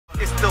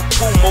the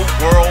Puma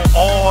World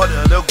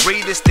Order, the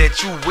greatest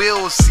that you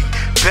will see,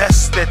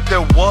 best that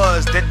there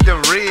was, that there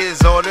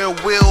is, or there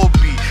will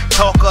be.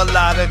 Talk a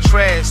lot of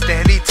trash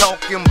that he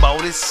talking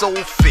about is so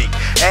fake.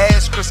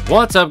 Ask Chris.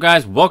 What's up,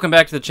 guys? Welcome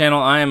back to the channel.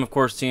 I am, of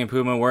course, TM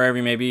Puma, wherever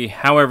you may be,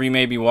 however you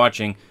may be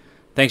watching.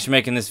 Thanks for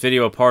making this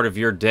video a part of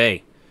your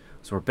day.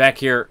 So we're back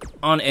here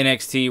on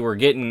NXT. We're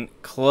getting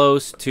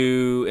close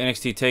to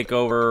NXT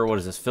TakeOver. What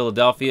is this?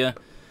 Philadelphia.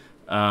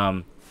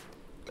 A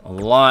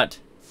lot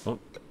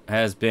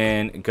has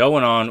been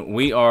going on.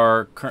 We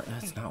are...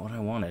 That's not what I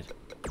wanted.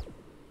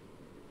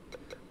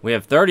 We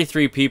have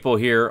 33 people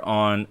here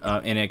on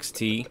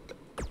NXT.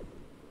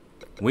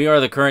 We are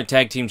the current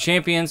tag team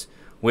champions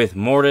with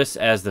Mortis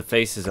as the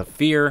Faces of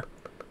Fear.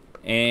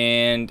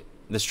 And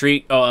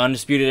the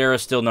Undisputed Era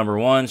is still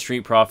 #1.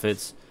 Street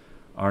Profits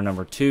are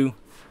 #2.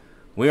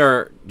 We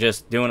are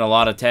just doing a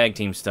lot of tag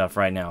team stuff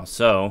right now.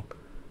 So,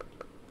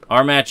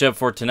 our matchup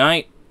for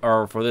tonight,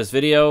 or for this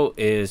video,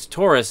 is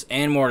Taurus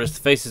and Mortis,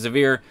 the Faces of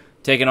Fear,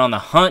 taking on the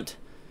Hunt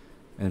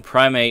and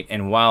Primate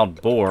and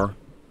Wild Boar.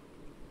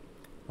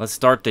 Let's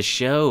start the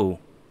show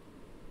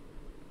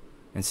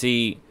and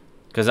see,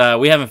 because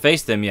we haven't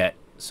faced them yet.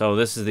 So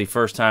this is the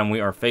first time we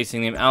are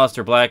facing them.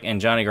 Aleister Black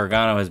and Johnny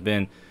Gargano has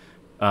been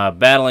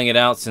battling it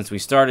out since we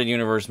started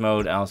Universe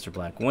Mode. Aleister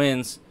Black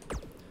wins.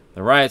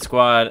 The Riot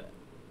Squad,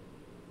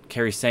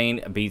 Kairi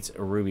Sane beats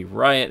Ruby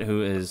Riott,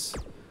 who is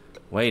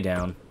way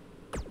down.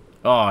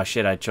 Oh,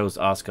 shit, I chose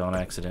Asuka on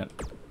accident.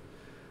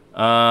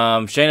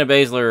 Shayna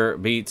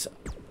Baszler beats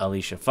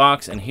Alicia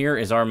Fox, and here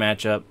is our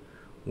matchup.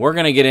 We're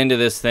going to get into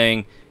this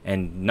thing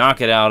and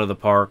knock it out of the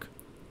park,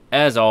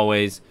 as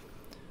always.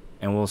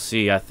 And we'll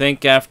see. I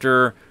think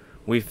after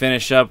we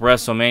finish up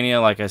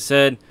WrestleMania, like I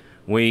said,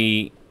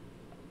 we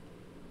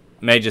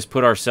may just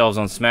put ourselves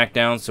on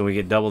SmackDown so we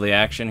get double the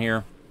action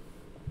here.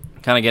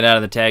 Kind of get out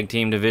of the tag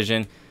team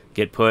division.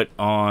 Get put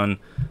on,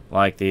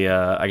 like, the,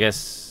 I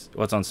guess,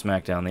 what's on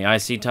SmackDown?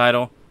 The IC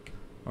title?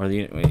 Or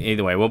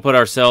either way, we'll put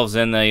ourselves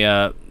in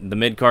the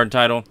mid-card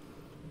title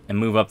and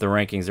move up the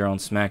rankings there on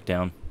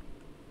SmackDown.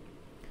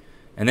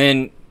 And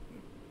then,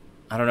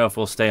 I don't know if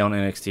we'll stay on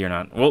NXT or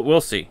not. We'll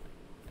see.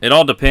 It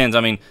all depends.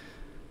 I mean,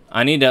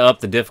 I need to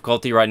up the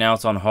difficulty. Right now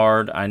it's on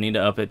hard. I need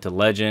to up it to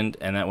Legend,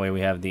 and that way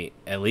we have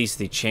at least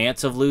the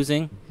chance of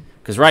losing.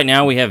 Because right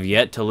now we have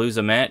yet to lose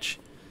a match.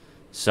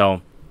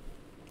 So,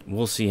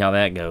 we'll see how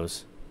that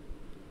goes.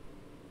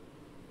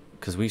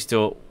 Because we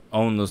still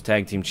own those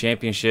tag team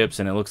championships,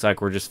 and it looks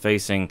like we're just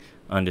facing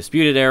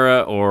Undisputed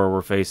Era, or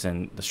we're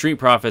facing the Street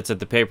Profits at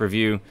the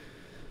pay-per-view.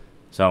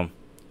 So,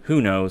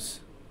 who knows?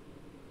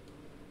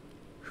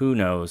 Who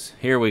knows?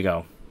 Here we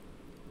go.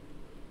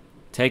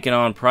 Taking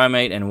on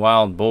Primate and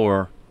Wild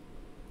Boar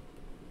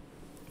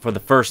for the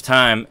first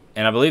time,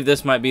 and I believe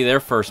this might be their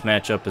first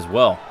matchup as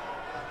well.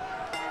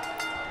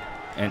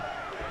 And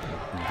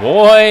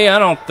boy, I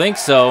don't think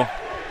so.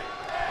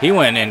 He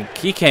went in,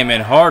 he came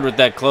in hard with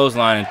that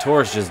clothesline, and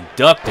Taurus just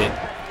ducked it,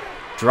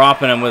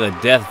 dropping him with a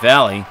Death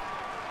Valley.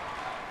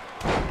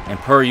 And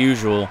per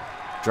usual,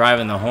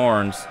 driving the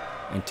horns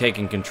and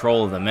taking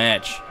control of the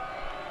match.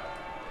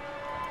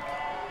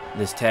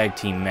 This tag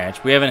team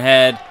match. We haven't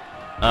had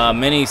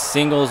many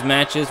singles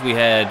matches. We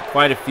had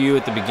quite a few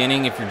at the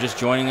beginning. If you're just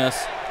joining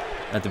us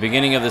at the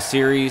beginning of the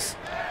series,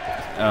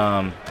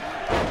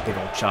 big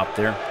old chop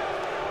there.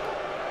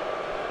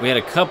 We had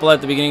a couple at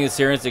the beginning of the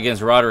series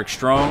against Roderick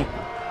Strong,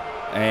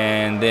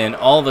 and then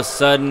all of a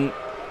sudden,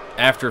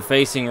 after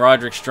facing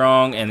Roderick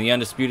Strong and the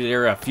Undisputed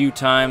Era a few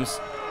times,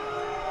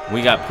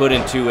 we got put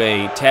into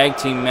a tag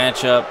team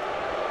matchup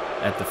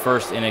at the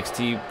first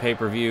NXT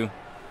pay-per-view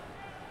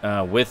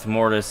with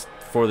Mortis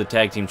for the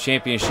tag team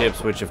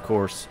championships, which of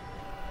course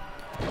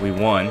we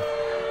won.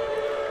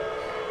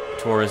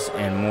 Taurus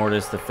and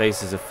Mortis, the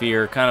Faces of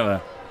Fear. Kind of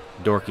a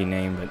dorky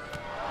name, but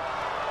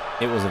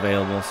it was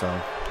available, so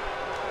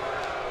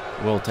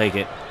we'll take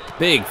it.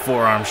 Big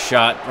forearm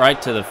shot right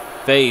to the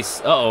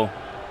face. Uh-oh.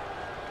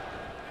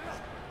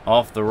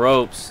 Off the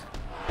ropes.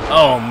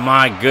 Oh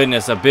my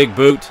goodness, a big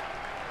boot.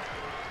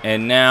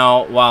 And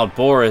now Wild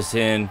Boar is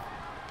in.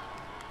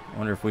 I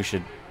wonder if we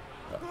should...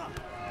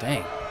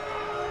 Dang.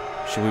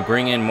 Should we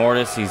bring in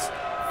Mortis? He's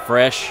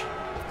fresh.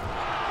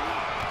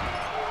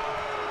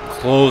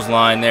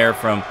 Clothesline there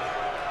from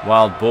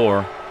Wild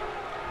Boar.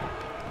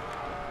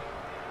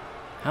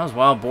 How does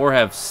Wild Boar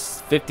have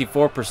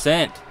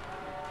 54%?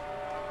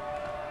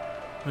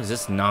 What is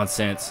this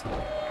nonsense?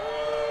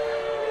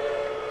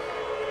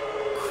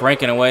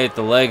 Cranking away at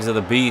the legs of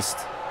the beast.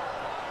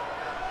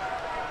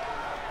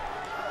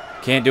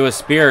 Can't do a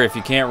spear if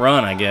you can't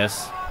run, I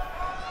guess.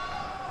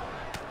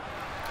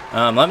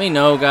 Let me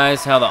know,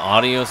 guys, how the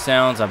audio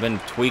sounds. I've been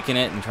tweaking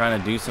it and trying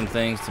to do some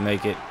things to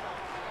make it,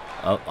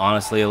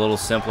 honestly, a little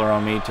simpler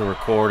on me to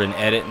record and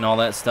edit and all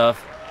that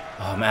stuff.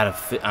 Oh, I'm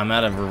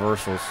out of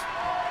reversals.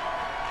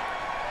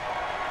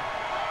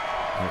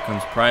 Here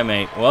comes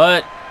Primate.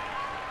 What?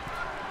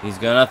 He's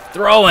gonna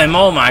throw him.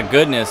 Oh my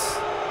goodness.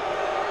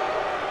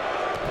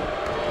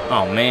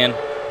 Oh man.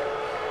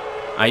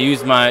 I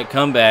used my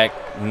comeback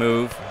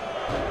move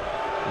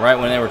right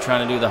when they were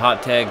trying to do the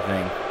hot tag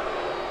thing.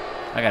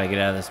 I got to get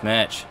out of this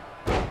match.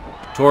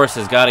 Taurus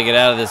has got to get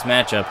out of this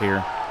matchup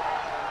here.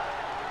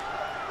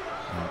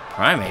 And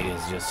Primate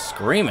is just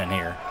screaming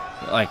here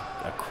like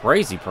a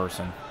crazy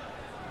person.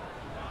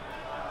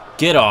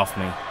 Get off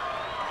me.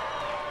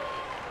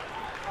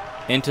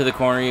 Into the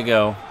corner you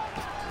go.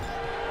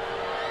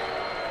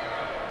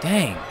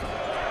 Dang.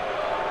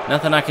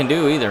 Nothing I can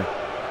do either.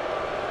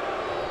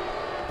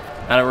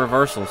 Out of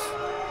reversals.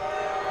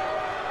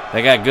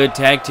 They got good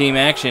tag team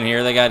action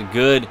here. They got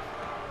good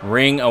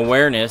ring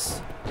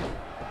awareness.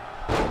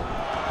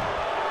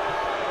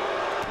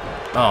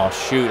 Oh,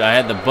 shoot. I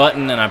had the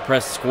button and I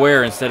pressed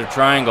square instead of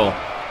triangle.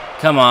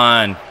 Come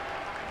on.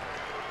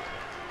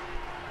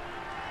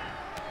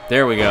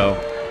 There we go.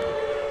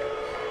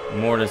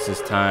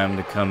 Mortis' time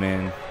to come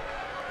in.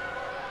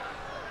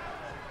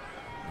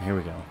 Here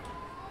we go.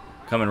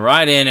 Coming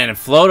right in and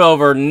float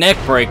over, neck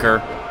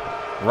breaker,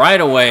 right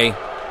away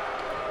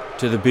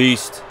to the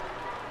Beast.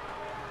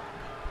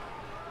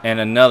 And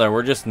another.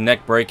 We're just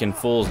neck breaking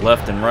fools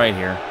left and right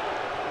here.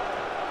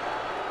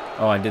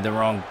 Oh, I did the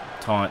wrong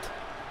taunt.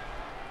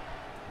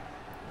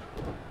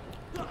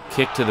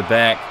 Kick to the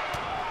back.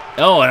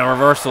 Oh, and a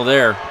reversal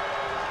there.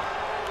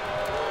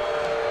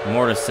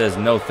 Mortis says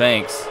no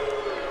thanks.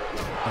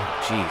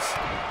 Oh,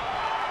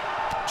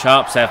 jeez.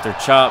 Chops after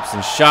chops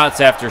and shots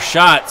after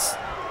shots.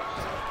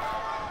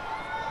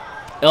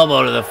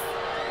 Elbow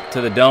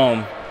to the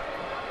dome.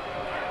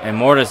 And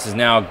Mortis has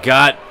now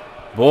got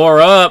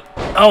Boar up.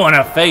 Oh, and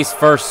a face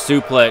first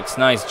suplex.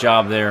 Nice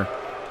job there.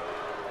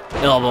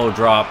 Elbow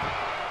drop.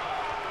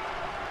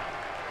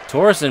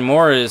 Taurus and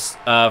Mortis,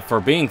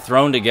 for being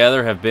thrown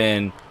together, have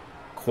been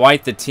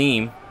quite the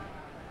team.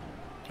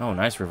 Oh,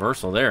 nice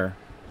reversal there.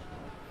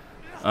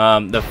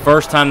 The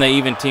first time they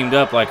even teamed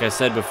up, like I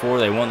said before,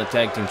 they won the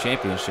tag team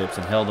championships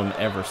and held them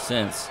ever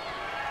since.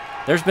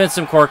 There's been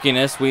some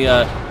quirkiness.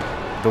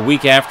 The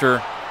week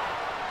after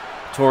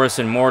Taurus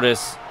and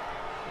Mortis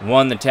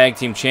won the tag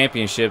team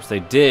championships, they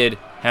did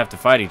have to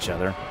fight each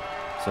other.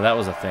 So that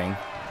was a thing.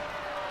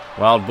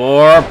 Wild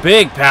Boar,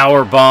 big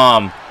power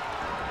bomb.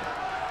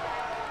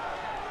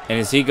 And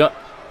is he go?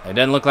 It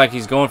doesn't look like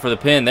he's going for the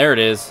pin. There it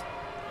is.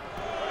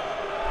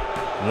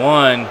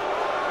 One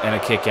and a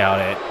kick out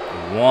at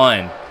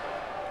one.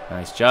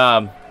 Nice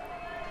job.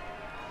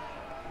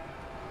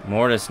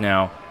 Mortis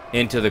now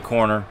into the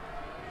corner.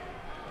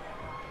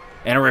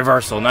 And a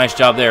reversal. Nice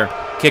job there.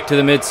 Kick to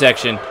the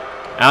midsection.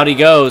 Out he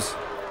goes.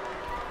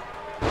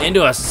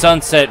 Into a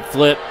sunset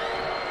flip.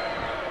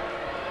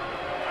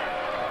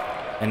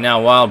 And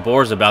now Wild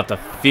Boar's about to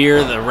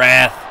feel the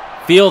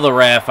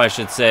wrath, I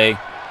should say,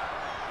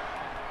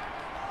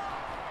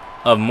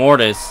 of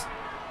Mortis.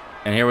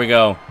 And here we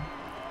go.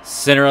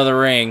 Center of the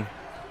ring.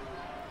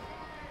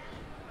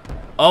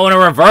 Oh, and a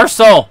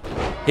reversal.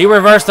 He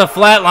reversed a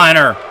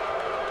flatliner.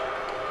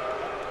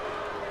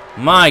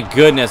 My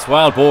goodness,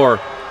 Wild Boar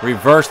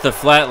reversed the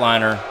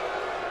flatliner.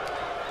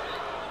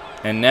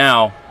 And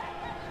now,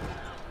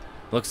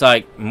 looks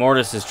like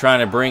Mortis is trying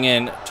to bring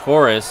in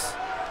Taurus.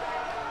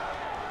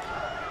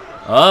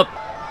 Up.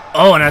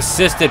 Oh, an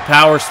assisted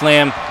power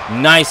slam.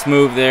 Nice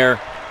move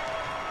there.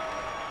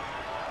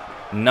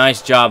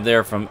 Nice job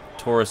there from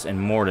Taurus and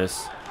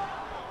Mortis.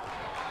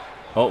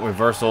 Oh,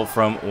 reversal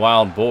from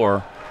Wild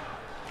Boar.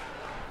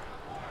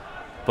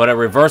 But a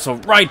reversal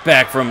right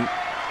back from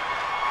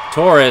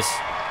Taurus.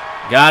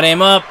 Got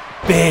him up.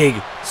 Big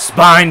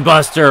spine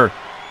buster.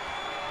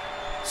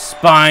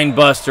 Spine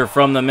buster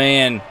from the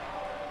man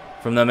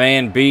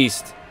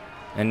Beast.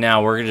 And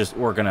now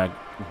we're gonna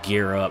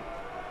gear up.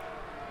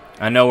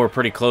 I know we're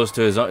pretty close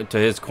to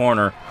his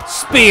corner.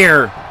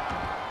 Spear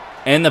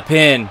and the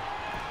pin.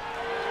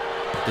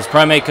 Does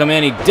Primate come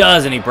in? He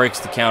does, and he breaks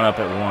the count up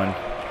at one.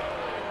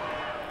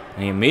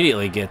 And he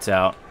immediately gets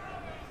out.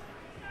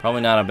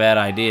 Probably not a bad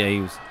idea.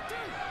 He's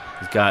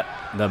got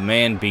the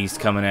man Beast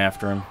coming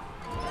after him.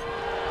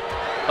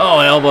 Oh,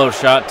 an elbow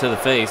shot to the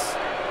face.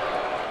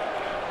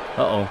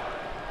 Uh-oh.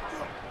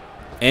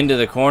 Into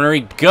the corner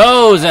he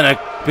goes, and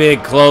a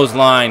big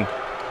clothesline.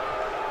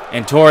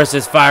 And Taurus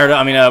is fired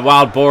up.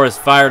 Wild Boar is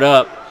fired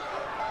up.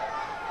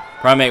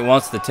 Primate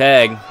wants the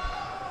tag.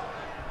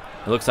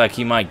 It looks like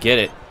he might get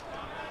it.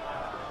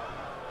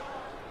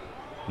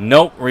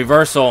 Nope,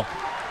 reversal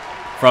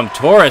from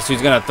Taurus,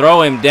 who's going to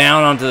throw him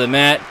down onto the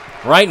mat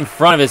right in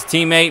front of his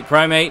teammate.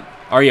 Primate,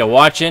 are you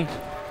watching?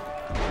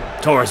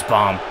 Taurus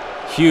bomb.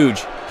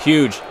 Huge,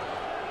 huge.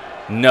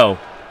 No,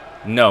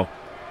 no.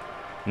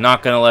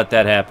 Not going to let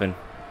that happen.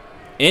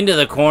 Into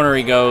the corner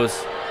he goes.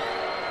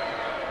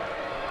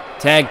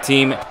 Tag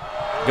team.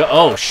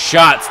 Oh,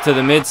 shots to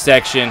the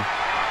midsection.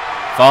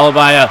 Followed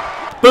by a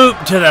boot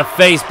to the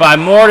face by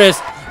Mortis.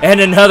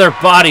 And another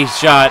body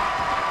shot.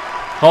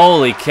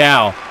 Holy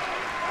cow.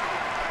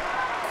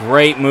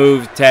 Great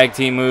move, tag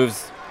team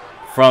moves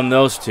from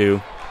those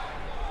two.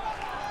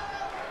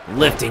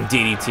 Lifting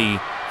DDT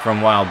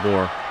from Wild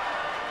Boar.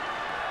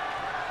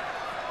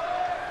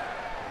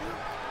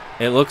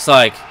 It looks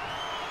like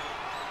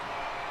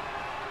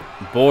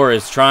Boar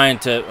is trying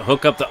to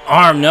hook up the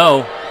arm.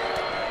 No.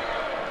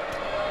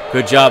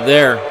 Good job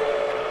there.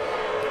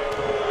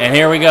 And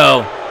here we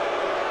go.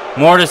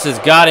 Mortis has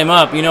got him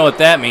up. You know what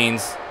that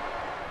means.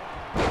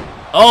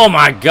 Oh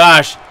my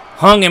gosh.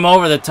 Hung him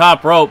over the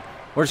top rope.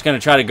 We're just going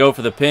to try to go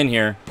for the pin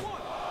here.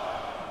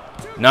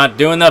 Not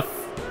doing the...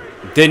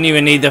 Didn't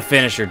even need the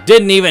finisher.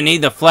 Didn't even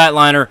need the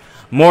flatliner.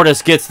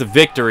 Mortis gets the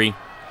victory.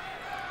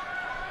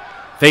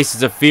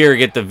 Faces of Fear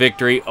get the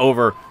victory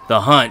over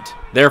the Hunt.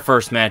 Their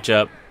first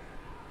matchup.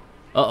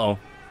 Uh-oh.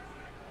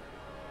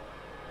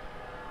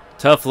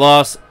 Tough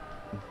loss.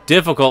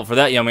 Difficult for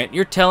that young man.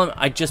 You're telling me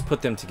I just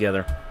put them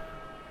together.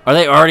 Are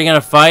they already going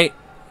to fight?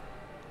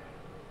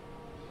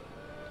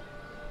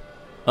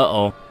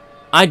 Uh-oh.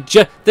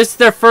 This is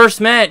their first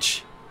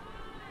match.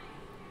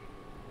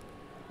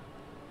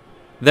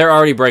 They're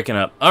already breaking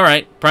up. All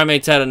right.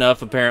 Primate's had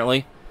enough,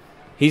 apparently.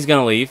 He's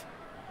going to leave.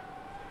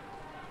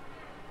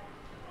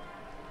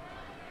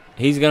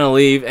 He's going to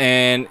leave,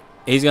 and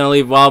he's going to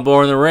leave Wild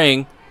Boar in the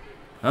ring.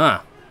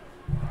 Huh.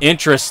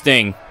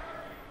 Interesting.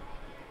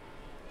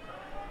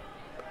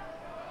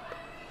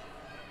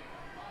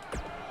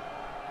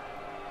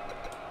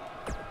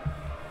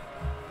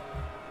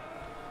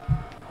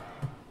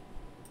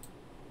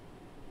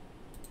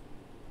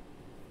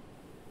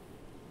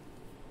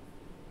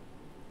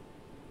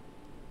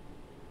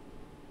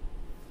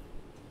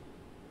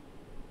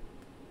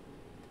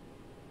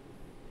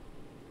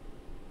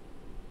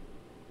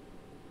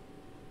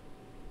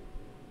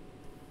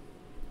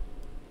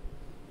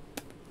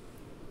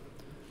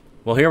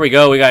 Well, here we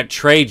go. We got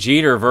Trey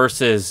Jeter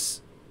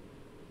versus...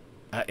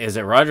 is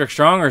it Roderick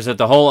Strong or is it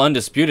the whole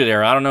Undisputed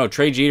Era? I don't know.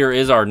 Trey Jeter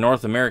is our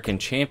North American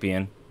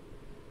champion.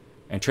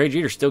 And Trey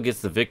Jeter still gets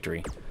the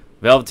victory.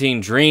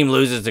 Velveteen Dream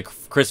loses to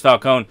Chris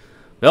Falcone.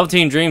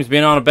 Velveteen Dream's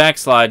been on a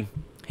backslide.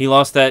 He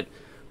lost that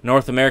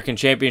North American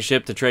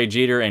championship to Trey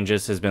Jeter and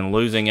just has been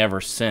losing ever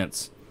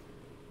since.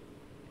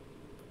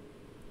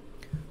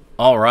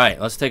 All right,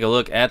 let's take a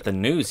look at the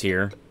news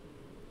here.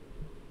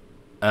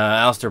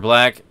 Aleister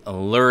Black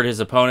lured his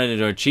opponent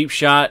into a cheap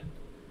shot.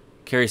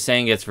 Kairi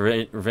Sane gets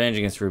revenge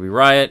against Ruby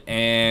Riott.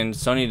 And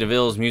Sonya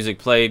Deville's music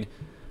played,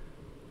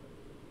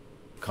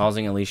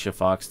 causing Alicia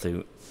Fox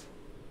to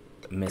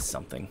miss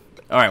something.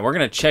 All right, we're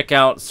going to check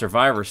out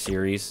Survivor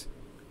Series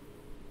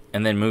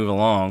and then move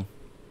along.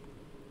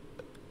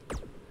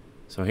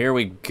 So here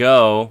we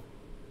go.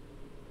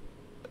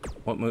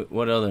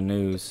 What other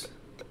news?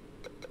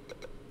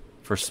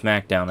 For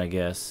SmackDown, I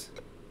guess.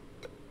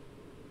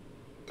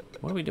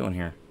 What are we doing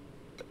here?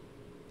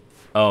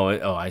 Oh,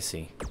 I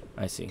see.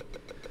 I see.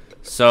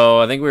 So,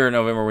 I think we were in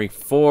November week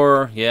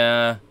 4.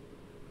 Yeah.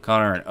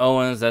 Connor and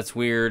Owens. That's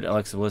weird.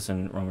 Alexa Bliss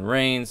and Roman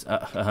Reigns.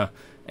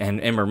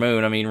 And Ember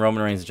Moon. I mean,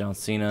 Roman Reigns and John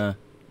Cena.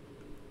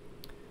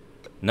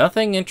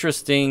 Nothing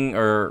interesting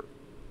or,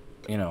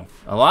 you know,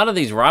 a lot of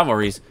these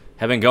rivalries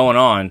have been going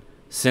on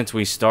since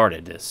we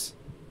started this.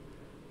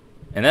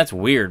 And that's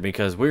weird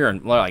because we're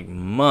like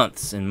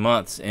months and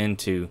months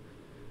into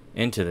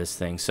this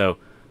thing. So,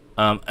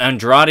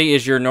 Andrade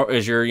is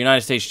your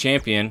United States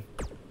champion,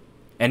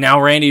 and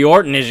now Randy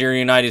Orton is your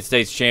United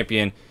States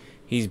champion.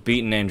 He's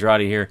beaten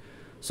Andrade here.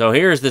 So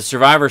here's the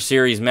Survivor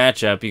Series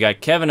matchup. You got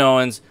Kevin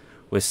Owens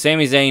with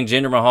Sami Zayn,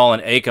 Jinder Mahal,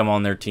 and Akam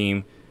on their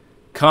team.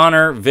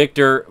 Connor,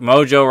 Victor,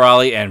 Mojo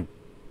Rawley, and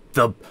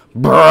the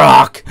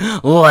Brock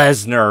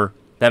Lesnar.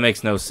 That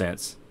makes no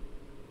sense.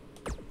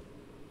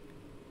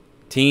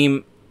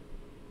 Team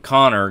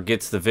Connor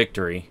gets the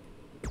victory.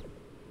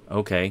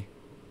 Okay.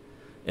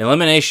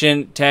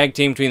 Elimination tag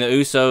team between the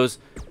Usos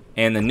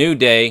and the New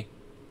Day.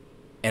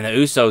 And the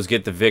Usos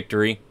get the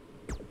victory.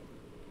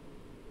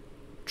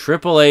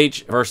 Triple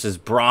H versus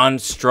Braun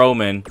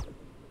Strowman.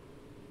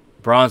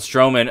 Braun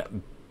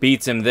Strowman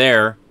beats him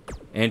there.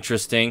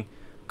 Interesting.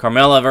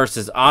 Carmella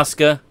versus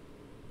Asuka.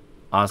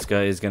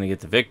 Asuka is going to get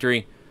the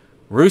victory.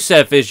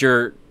 Rusev is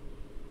your...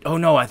 Oh,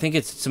 no, I think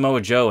it's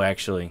Samoa Joe,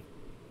 actually.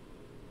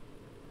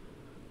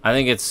 I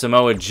think it's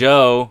Samoa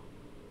Joe.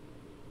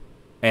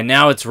 And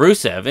now it's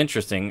Rusev.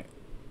 Interesting.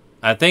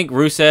 I think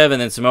Rusev and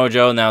then Samoa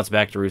Joe, and now it's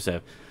back to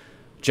Rusev.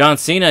 John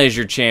Cena is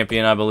your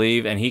champion, I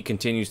believe, and he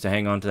continues to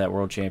hang on to that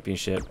world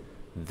championship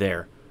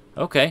there.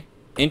 Okay.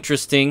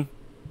 Interesting.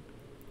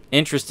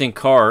 Interesting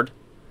card.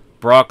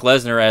 Brock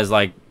Lesnar as,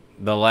 like,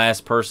 the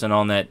last person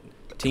on that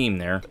team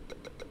there.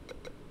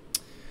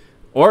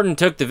 Orton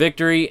took the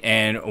victory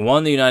and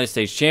won the United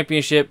States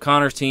Championship.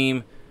 Connor's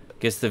team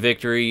gets the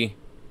victory.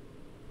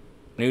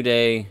 New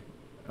Day.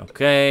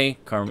 Okay.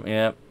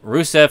 Yeah.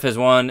 Rusev has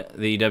won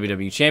the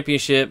WWE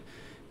Championship.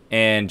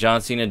 And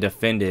John Cena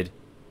defended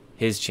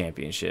his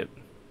championship.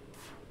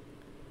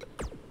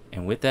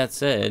 And with that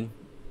said,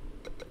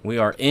 we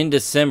are in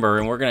December.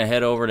 And we're going to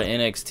head over to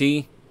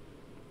NXT.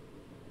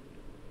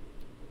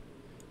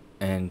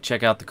 And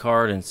check out the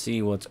card and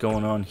see what's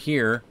going on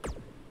here.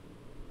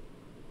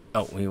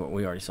 Oh, we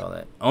already saw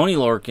that. Oni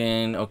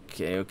Lorcan.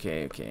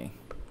 Okay.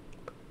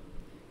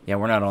 Yeah,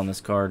 we're not on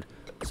this card.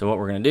 So what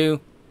we're going to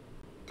do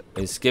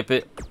is skip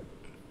it.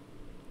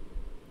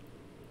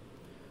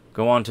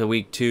 Go on to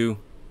week 2.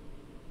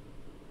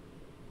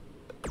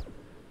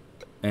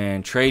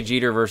 And Trey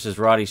Jeter versus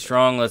Roddy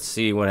Strong. Let's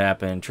see what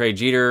happened. Trey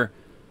Jeter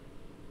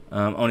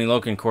Oni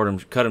Loken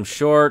cut him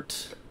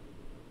short.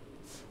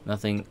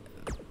 Nothing.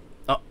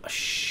 Oh,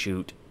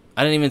 shoot.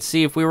 I didn't even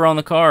see if we were on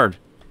the card.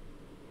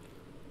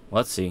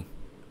 Let's see.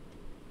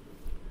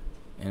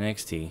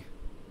 NXT.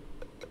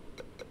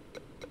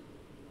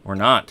 We're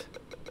not.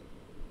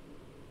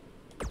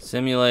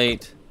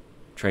 Simulate.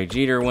 Trey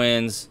Jeter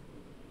wins.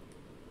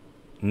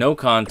 No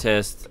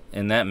contest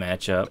in that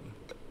matchup.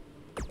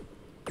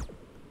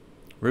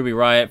 Ruby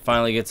Riott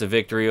finally gets a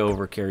victory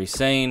over Kairi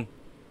Sane.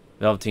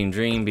 Velveteen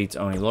Dream beats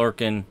Oni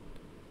Lorcan.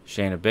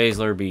 Shayna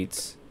Baszler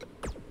beats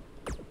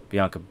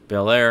Bianca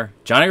Belair.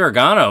 Johnny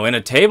Gargano in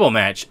a table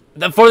match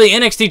for the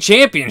NXT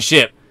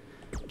Championship.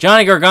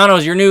 Johnny Gargano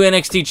is your new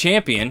NXT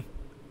Champion.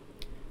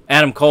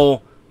 Adam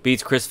Cole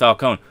beats Chris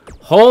Falcone.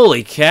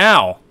 Holy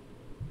cow.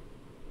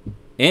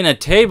 In a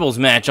tables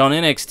match on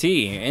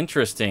NXT.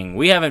 Interesting.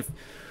 We haven't...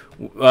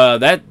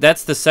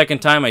 that's the second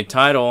time a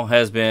title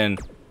has been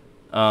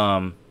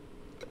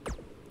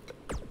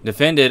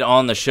defended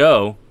on the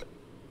show.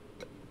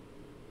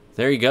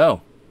 There you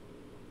go.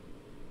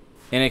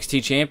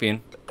 NXT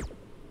Champion.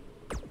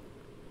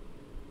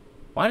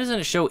 Why doesn't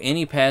it show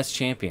any past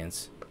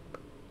champions?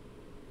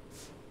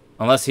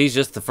 Unless he's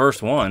just the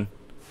first one.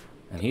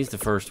 And he's the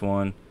first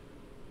one.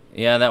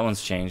 Yeah, that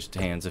one's changed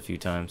hands a few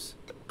times.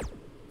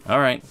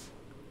 Alright.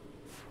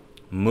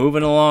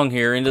 Moving along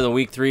here into the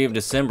week 3 of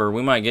December.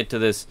 We might get to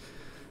this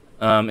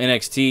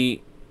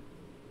NXT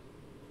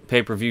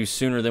pay-per-view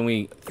sooner than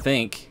we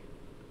think.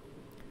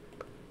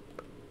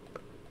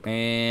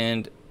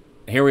 And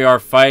here we are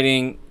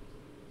fighting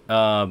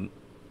Heavy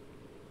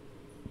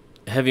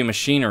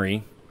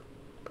Machinery.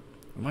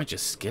 We might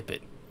just skip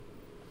it.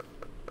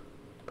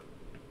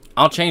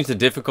 I'll change the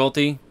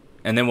difficulty,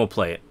 and then we'll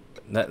play it.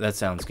 That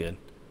sounds good.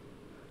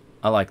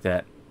 I like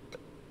that.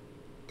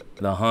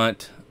 The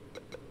Hunt.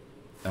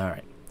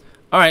 Alright.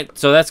 Alright,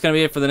 so that's going to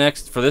be it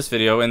for this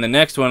video. And the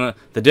next one,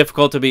 the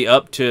difficulty will be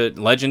up to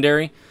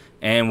Legendary.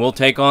 And we'll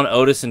take on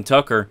Otis and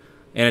Tucker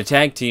in a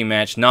tag team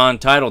match,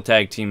 non-title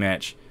tag team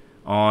match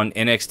on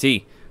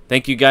NXT.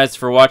 Thank you guys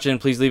for watching.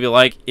 Please leave a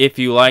like if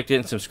you liked it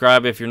and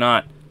subscribe if you're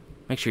not.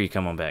 Make sure you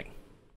come on back.